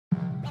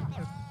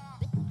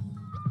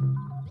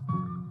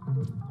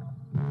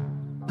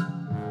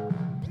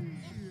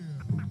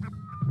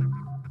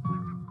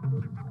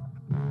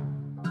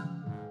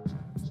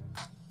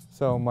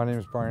So my name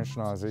is Bryan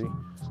Schnase.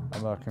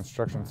 I'm a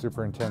construction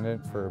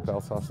superintendent for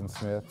Balsaas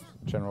Smith,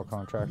 general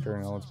contractor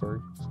in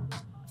Ellensburg.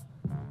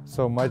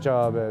 So my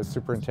job as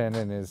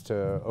superintendent is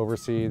to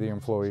oversee the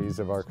employees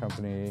of our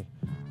company,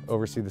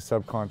 oversee the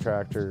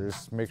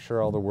subcontractors, make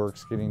sure all the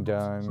work's getting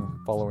done,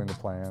 following the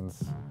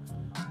plans.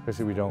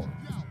 Basically we don't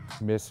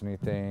miss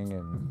anything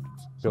and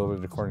build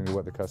it according to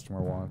what the customer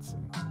wants.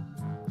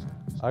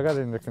 I got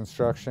into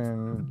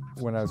construction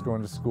when I was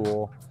going to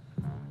school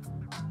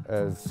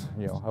as,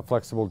 a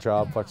flexible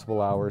job,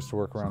 flexible hours to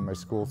work around my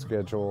school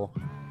schedule.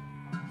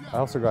 I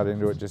also got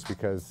into it just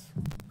because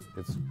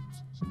it's,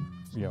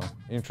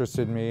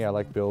 interested me. I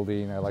like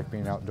building, I like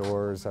being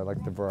outdoors, I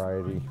like the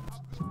variety.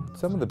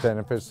 Some of the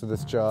benefits to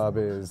this job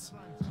is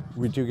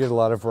we do get a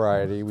lot of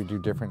variety, we do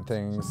different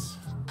things.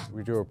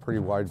 We do a pretty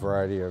wide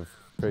variety of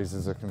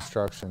phases of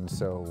construction,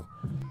 so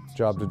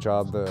job to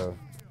job,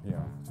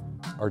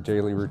 our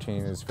daily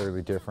routine is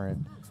fairly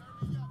different.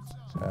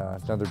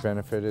 Another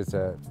benefit is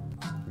that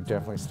we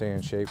definitely stay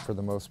in shape for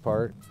the most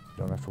part.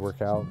 Don't have to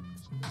work out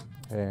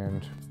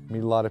and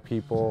meet a lot of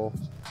people.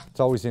 It's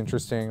always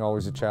interesting,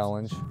 always a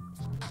challenge.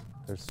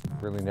 There's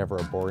really never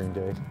a boring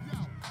day.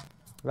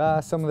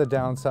 Some of the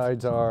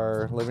downsides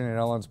are living in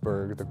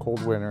Ellensburg, the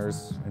cold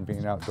winters and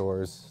being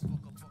outdoors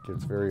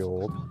gets very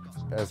old.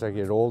 As I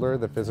get older,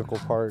 the physical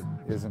part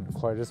isn't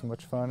quite as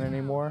much fun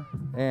anymore.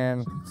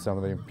 And some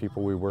of the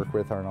people we work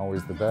with aren't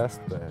always the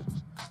best, but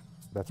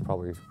that's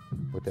probably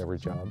with every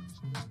job.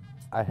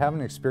 I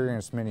haven't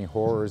experienced many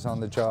horrors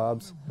on the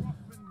jobs,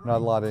 not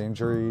a lot of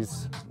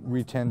injuries.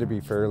 We tend to be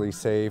fairly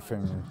safe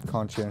and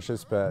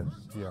conscientious, but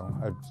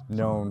I've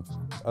known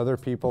other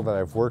people that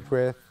I've worked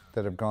with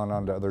that have gone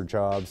on to other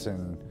jobs,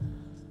 and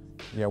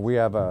we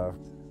have a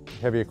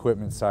heavy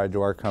equipment side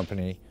to our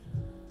company.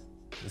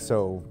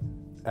 So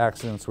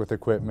accidents with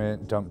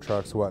equipment, dump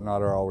trucks,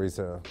 whatnot are always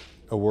a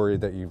worry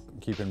that you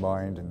keep in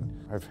mind.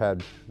 And I've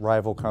had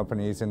rival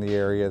companies in the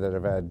area that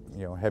have had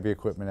heavy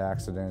equipment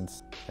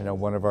accidents. I know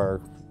one of our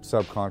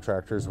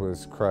subcontractors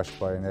was crushed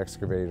by an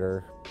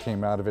excavator,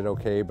 came out of it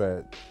okay,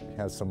 but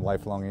has some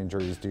lifelong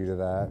injuries due to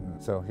that.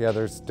 And so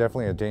there's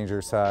definitely a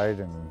danger side,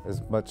 and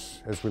as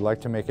much as we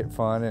like to make it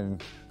fun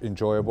and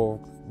enjoyable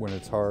when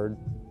it's hard,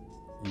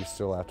 you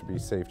still have to be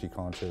safety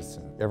conscious,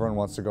 and everyone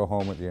wants to go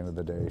home at the end of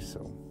the day.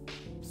 So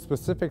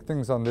specific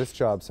things on this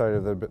job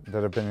site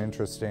that have been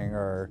interesting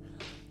are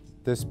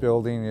this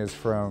building is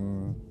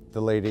from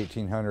the late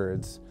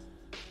 1800s,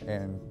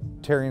 and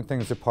tearing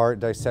things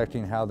apart,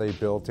 dissecting how they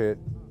built it,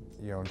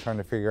 and trying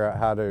to figure out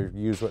how to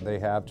use what they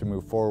have to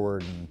move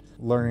forward, and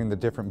learning the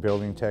different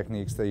building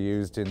techniques they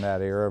used in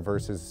that era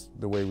versus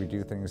the way we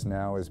do things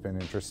now has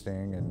been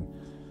interesting. And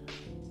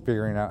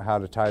figuring out how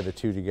to tie the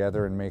two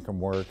together and make them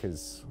work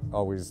that's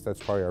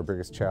probably our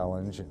biggest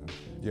challenge. And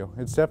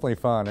it's definitely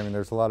fun. I mean,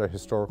 there's a lot of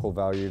historical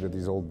value to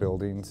these old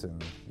buildings,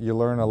 and you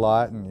learn a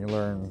lot, and you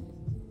learn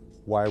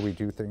why we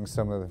do things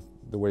some of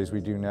the ways we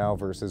do now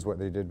versus what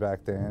they did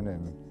back then.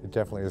 And it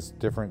definitely is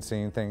different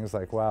seeing things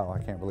like, wow,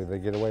 I can't believe they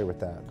get away with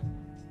that.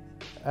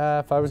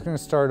 If I was going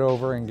to start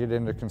over and get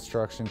into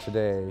construction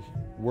today,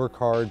 work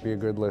hard, be a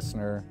good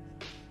listener,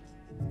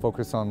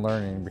 focus on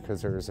learning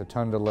because there's a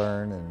ton to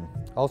learn, and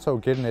also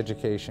get an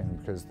education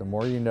because the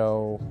more you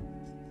know,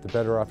 the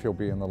better off you'll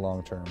be in the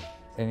long term.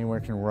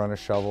 Anyone can run a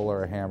shovel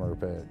or a hammer,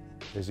 but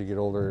as you get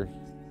older,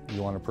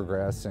 you want to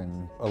progress,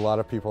 and a lot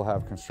of people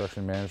have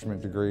construction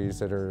management degrees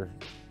that are,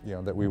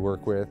 that we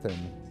work with,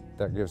 and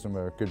that gives them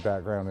a good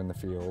background in the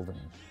field. And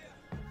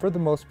for the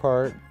most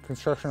part,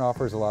 construction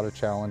offers a lot of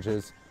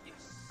challenges.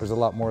 There's a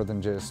lot more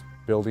than just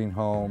building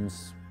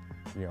homes,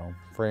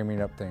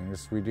 framing up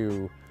things. We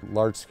do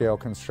large-scale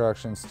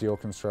construction, steel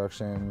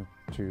construction,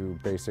 to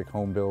basic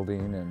home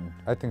building, and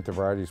I think the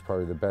variety is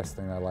probably the best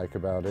thing I like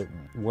about it.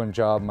 One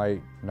job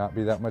might not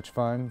be that much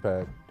fun,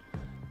 but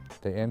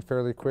they end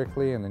fairly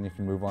quickly, and then you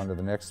can move on to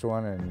the next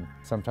one. And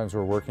sometimes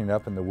we're working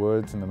up in the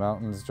woods and the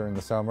mountains during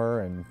the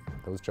summer, and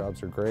those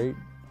jobs are great.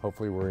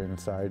 Hopefully we're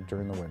inside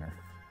during the winter.